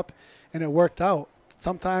away, set up, and it worked out.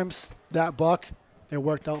 Sometimes that buck, it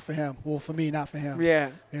worked out for him. Well, for me, not for him.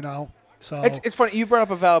 Yeah. So It's funny. You brought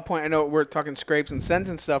up a valid point. I know we're talking scrapes and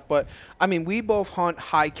scents and stuff, but, I mean, we both hunt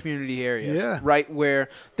high community areas, right, where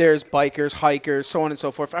there's bikers, hikers, so on and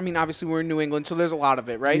so forth. I mean, obviously, we're in New England, so there's a lot of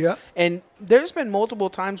it, right? Yeah. And there's been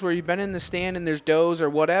multiple times where you've been in the stand and there's does or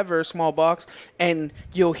whatever, small bucks, and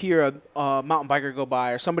you'll hear a mountain biker go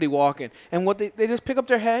by or somebody walking. And what they just pick up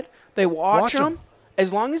their head, they watch them.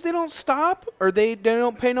 As long as they don't stop or they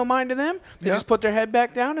don't pay no mind to them, they just put their head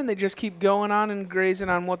back down and they just keep going on and grazing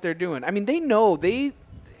on what they're doing. I mean, they know they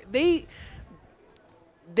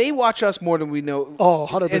watch us more than we know. Oh,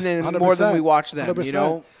 100%. And then 100%, more than we watch them,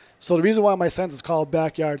 100%. So the reason why my scent is called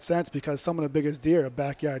backyard scents because some of the biggest deer are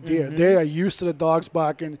backyard deer. They are used to the dogs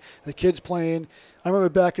barking, the kids playing. I remember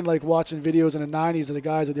back in watching videos in the 90s of the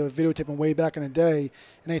guys that they were videotaping way back in the day,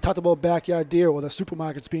 and they talked about backyard deer or the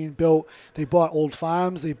supermarkets being built. They bought old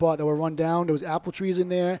farms that were run down. There was apple trees in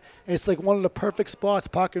there. And it's like one of the perfect spots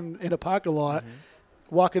parking in a parking lot.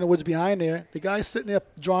 Walk in the woods behind there. The guy's sitting there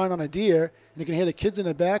drawing on a deer, and you can hear the kids in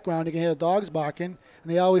the background. You can hear the dogs barking,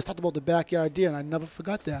 and they always talked about the backyard deer, and I never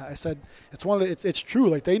forgot that. I said, it's true.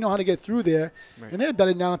 Like, they know how to get through there, and they're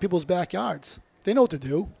bedding down in people's backyards. They know what to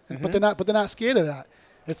do, but they're not scared of that.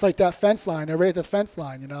 It's like that fence line. They're right at the fence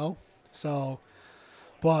line, So,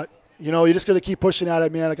 but you just got to keep pushing at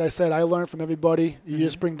it, man. Like I said, I learn from everybody. You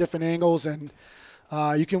just bring different angles, and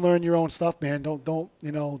you can learn your own stuff, man.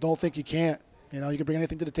 Don't think you can't. You can bring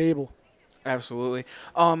anything to the table. Absolutely.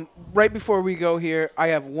 Right before we go here, I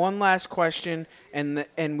have one last question, and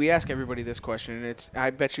we ask everybody this question, and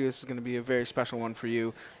I bet you this is going to be a very special one for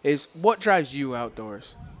you, is what drives you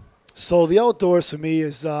outdoors? So the outdoors for me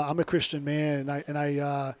is I'm a Christian man, and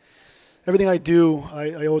I everything I do,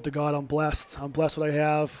 I owe it to God. I'm blessed. I'm blessed what I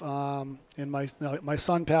have. And my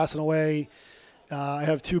son passing away, I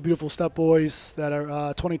have two beautiful stepboys that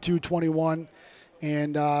are 22, 21.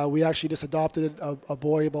 And we actually just adopted a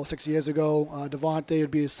boy about 6 years ago. Devontae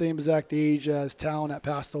would be the same exact age as Talon that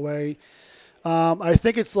passed away. I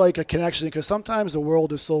think it's like a connection because sometimes the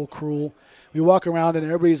world is so cruel. We walk around and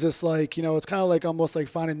everybody's just like, it's kind of like almost like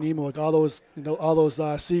Finding Nemo, like all those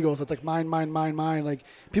seagulls. It's like mine, mine, mine, mine. Like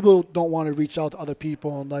people don't want to reach out to other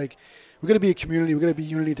people, and like we're gonna be a community. We're gonna be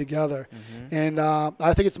unity together. And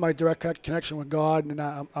I think it's my direct connection with God, and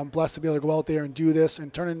I'm blessed to be able to go out there and do this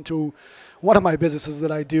and turn it into one of my businesses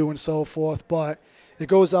that I do and so forth. But it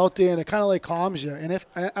goes out there and it kind of like calms you. And if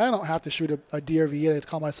I don't have to shoot a deer every year to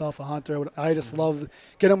call myself a hunter, I just love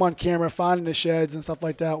getting them on camera, finding the sheds and stuff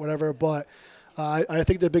like that, whatever. But I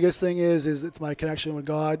think the biggest thing is it's my connection with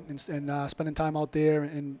God and spending time out there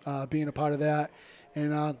and being a part of that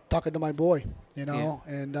and talking to my boy,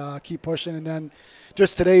 and keep pushing. And then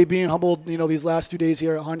just today being humbled, these last 2 days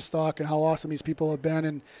here at Huntstock and how awesome these people have been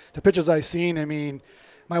and the pictures I've seen. I mean,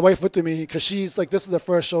 my wife looked at me because she's like, this is the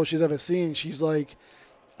first show she's ever seen. She's like,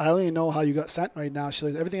 I don't even know how you got sent right now. She's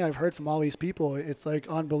like, everything I've heard from all these people, it's like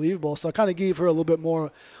unbelievable. So I kind of gave her a little bit more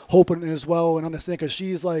hope as well and understand because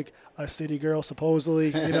she's like a city girl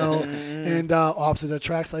supposedly, and opposite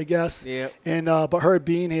attracts, I guess. Yeah. And but her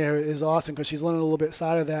being here is awesome because she's learning a little bit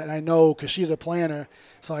side of that, and I know because she's a planner.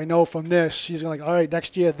 So I know from this, she's going to all right,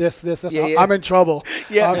 next year, this. Yeah. I'm in trouble.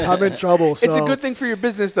 Yeah. I'm in trouble. So. It's a good thing for your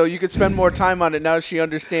business, though. You could spend more time on it now she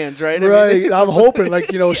understands, right? Right. I'm hoping,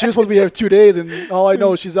 she was supposed to be here 2 days, and all I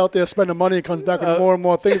know is she's out there spending money and comes back with more and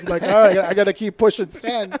more things. Like, all right, I got to keep pushing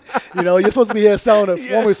send. You're supposed to be here selling it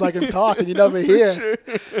for me so I can talk, and you're never here. Sure.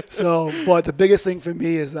 So, but the biggest thing for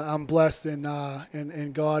me is that I'm blessed,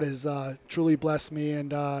 and God has truly blessed me.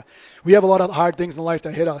 And we have a lot of hard things in life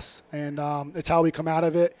that hit us, and it's how we come out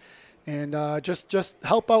of it. And just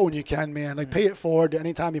help out when you can, man. Like pay it forward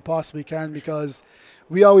anytime you possibly can because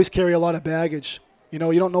we always carry a lot of baggage. You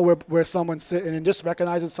don't know where someone's sitting, and just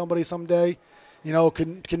recognizing somebody someday,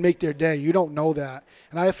 can make their day. You don't know that.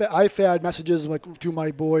 And I've had messages like through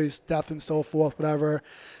my boys' death and so forth, whatever.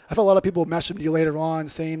 I've had a lot of people message me later on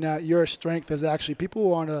saying that your strength is actually people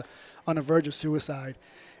who are on the verge of suicide.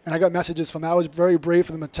 And I got messages from that. I was very brave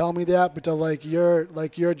for them to tell me that, but they're like your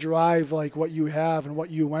drive, like what you have and what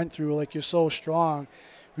you went through, like you're so strong.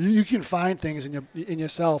 You can find things in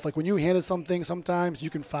yourself. Like when you handle something, sometimes you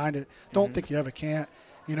can find it. Don't think you ever can't,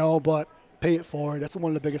 but pay it forward. That's one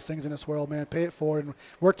of the biggest things in this world, man. Pay it forward and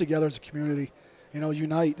work together as a community.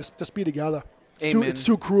 Unite. Just be together. It's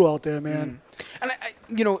too cruel out there, man. And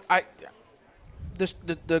I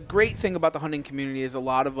the great thing about the hunting community is a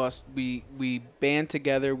lot of us we band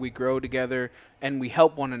together, we grow together, and we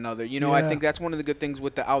help one another. I think that's one of the good things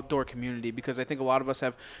with the outdoor community because I think a lot of us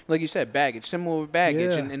have, like you said, baggage, similar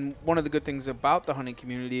baggage. Yeah. And one of the good things about the hunting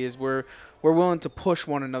community is we're willing to push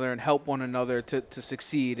one another and help one another to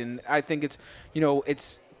succeed. And I think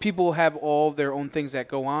it's people have all their own things that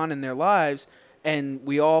go on in their lives, and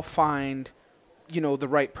we all find the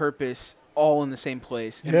right purpose all in the same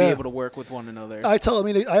place and be able to work with one another. I've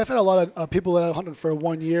had a lot of people that have hunted for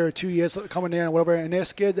 1 year or 2 years coming there and whatever, and they're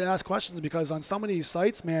scared to ask questions because on some of these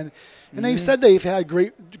sites, man, and they've said they've had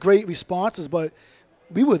great responses, but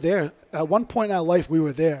we were there. At one point in our life, we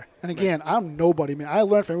were there. And again, I'm nobody, man. I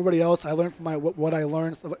learned from everybody else. I learned from what I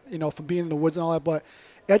learned, from being in the woods and all that, but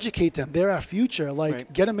educate them. They're our future.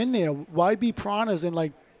 Get them in there. Why be piranhas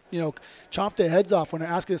and, chomp their heads off when they're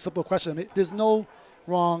asking a simple question? There's no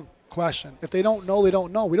wrong question. If they don't know, they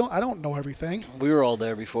don't know. I don't know everything. We were all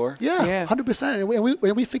there before. Yeah. 100%.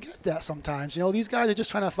 And we forget that sometimes. These guys are just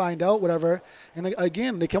trying to find out whatever. And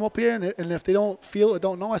again, they come up here and if they don't feel or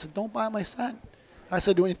don't know, I said, don't buy my scent. I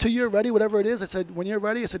said, until you're ready, whatever it is. I said, when you're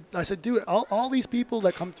ready, I said, dude, all these people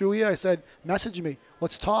that come through here, I said, message me.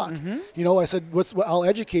 Let's talk. I said, I'll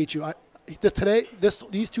educate you.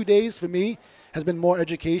 These 2 days for me has been more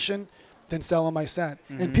education than selling my scent.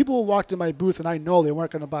 And people walked in my booth and I know they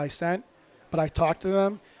weren't going to buy scent, but I talked to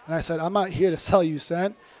them and I said, I'm not here to sell you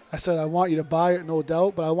scent. I said, I want you to buy it, no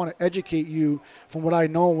doubt, but I want to educate you from what I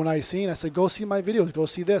know and what I've seen. I said, go see my videos, go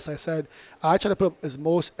see this. I said, I try to put up as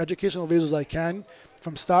most educational videos as I can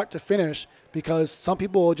from start to finish because some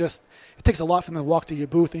people it takes a lot for them to walk to your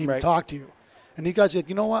booth and even talk to you. And these guys are like,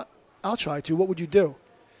 you know what? I'll try to. What would you do?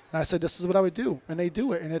 And I said, this is what I would do. And they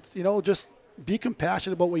do it. And it's, just be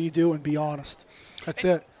compassionate about what you do and be honest. That's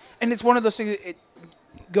it. And it's one of those things,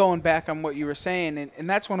 going back on what you were saying, and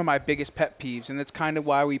that's one of my biggest pet peeves, and that's kind of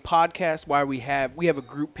why we podcast, why we have a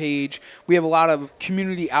group page. We have a lot of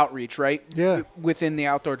community outreach, right? Yeah. Within the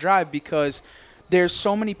Outdoor Drive, because there's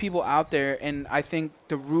so many people out there, and I think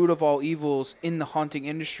the root of all evils in the hunting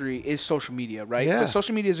industry is social media, right? Yeah. But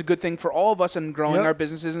social media is a good thing for all of us and growing Yep. our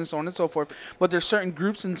businesses and so on and so forth. But there's certain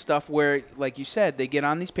groups and stuff where, like you said, they get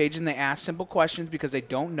on these pages and they ask simple questions because they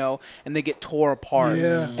don't know, and they get tore apart.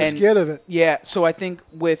 Yeah, And they're scared of it. yeah, so I think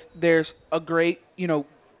there's a great,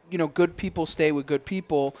 good people stay with good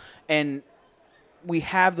people, and we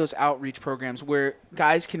have those outreach programs where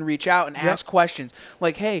guys can reach out and ask questions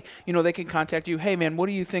like, hey, they can contact you. Hey, man, what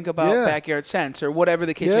do you think about Yeah. Backyard Sense or whatever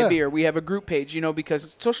the case Yeah. may be? Or we have a group page,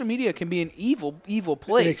 because social media can be an evil, evil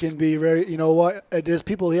place. It can be very, you know what? There's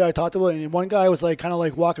people here I talked to, and one guy was like kind of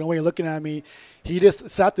like walking away, looking at me. He just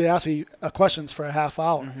sat there, asked me questions for a half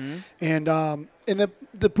hour, and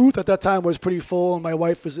the booth at that time was pretty full, and my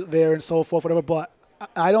wife was there and so forth, whatever. But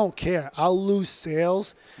I don't care. I'll lose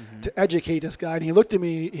sales to educate this guy. And he looked at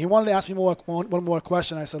me. He wanted to ask me one more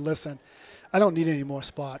question. I said, listen, I don't need any more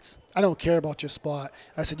spots. I don't care about your spot.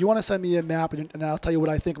 I said, you want to send me a map, and I'll tell you what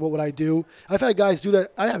I think about what I do. I've had guys do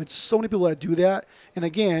that. I have so many people that do that. And,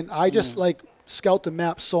 again, I just, scout the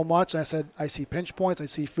map so much. And I said, I see pinch points. I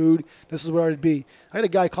see food. This is where I'd be. I had a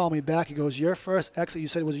guy call me back. He goes, your first exit, you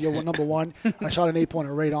said was your number one. I shot an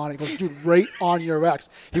 8-pointer right on it. He goes, dude, right on your X.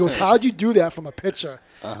 He goes, how'd you do that from a picture?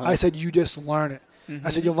 I said, you just learn it. I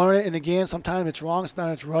said, you learn it. And, again, sometimes it's wrong.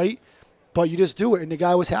 Sometimes it's right. But you just do it, and the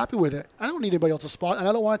guy was happy with it. I don't need anybody else's spot, and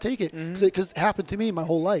I don't want to take it because it happened to me my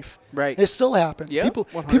whole life. Right. It still happens. Yep,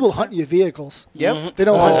 People hunt your vehicles. Yep. They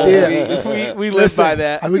don't hunt deer. We live by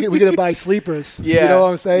that. We're going to buy sleepers. Yeah. You know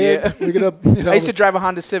what I'm saying? Yeah. We're going to, I used to drive a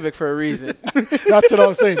Honda Civic for a reason. That's what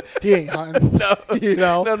I'm saying. He ain't hunting.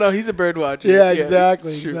 No, he's a bird watcher. Yeah,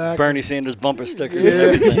 exactly. it's true. Exactly. Bernie Sanders bumper stickers. and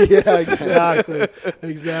everything. Yeah, exactly.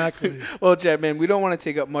 Exactly. Well, Chad, man, we don't want to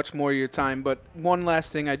take up much more of your time, but one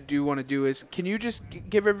last thing I do want to do is, can you just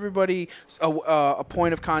give everybody a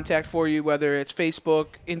point of contact for you, whether it's Facebook,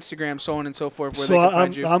 Instagram, so on and so forth, where they can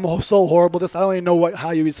find you? I'm so horrible at this. I don't even know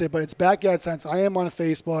how you would say it, but it's Backyard Sense. I am on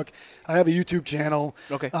Facebook. I have a YouTube channel.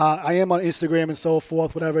 Okay. I am on Instagram and so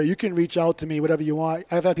forth, whatever. You can reach out to me, whatever you want.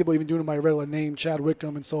 I've had people even doing my regular name, Chad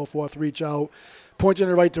Wickham, and so forth, reach out, point you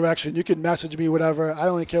in the right direction. You can message me, whatever. I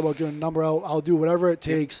don't even care about giving a number out. I'll do whatever it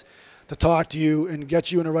takes to talk to you and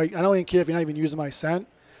get you in the right. I don't even care if you're not even using my scent.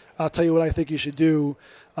 I'll tell you what I think you should do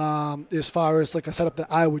as far as like a setup that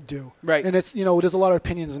I would do. Right. And it's, there's a lot of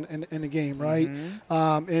opinions in the game, right?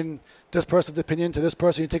 And this person's opinion to this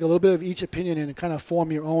person, you take a little bit of each opinion and kind of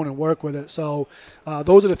form your own and work with it. So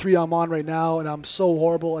those are the 3 I'm on right now, and I'm so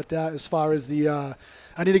horrible at that as far as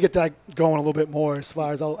I need to get that going a little bit more as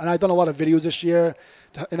far as and I've done a lot of videos this year,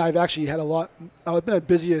 and I've actually had I've been a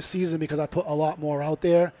busier season because I put a lot more out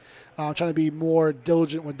there. I'm trying to be more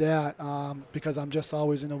diligent with that because I'm just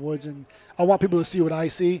always in the woods, and I want people to see what I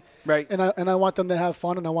see. Right. And I want them to have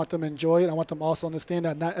fun, and I want them to enjoy it. I want them also to understand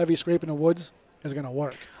that not every scrape in the woods is going to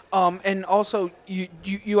work. And also,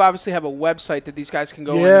 you obviously have a website that these guys can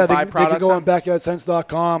go and buy products they can go on on.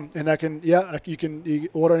 backyardsense.com, and you can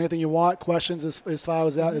order anything you want, questions as far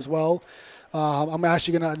as that as well. I'm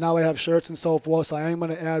actually going to, now I have shirts and so forth, so I am going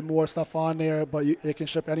to add more stuff on there, but it can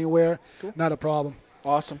ship anywhere. Cool. Not a problem.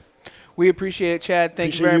 Awesome. We appreciate it, Chad.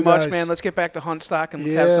 Thank you Appreciate very you much, guys. man. Let's get back to hunt stock and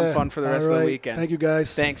let's have some fun for the rest of the weekend. Thank you,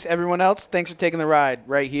 guys. Thanks. Everyone else, thanks for taking the ride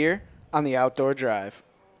right here on the Outdoor Drive.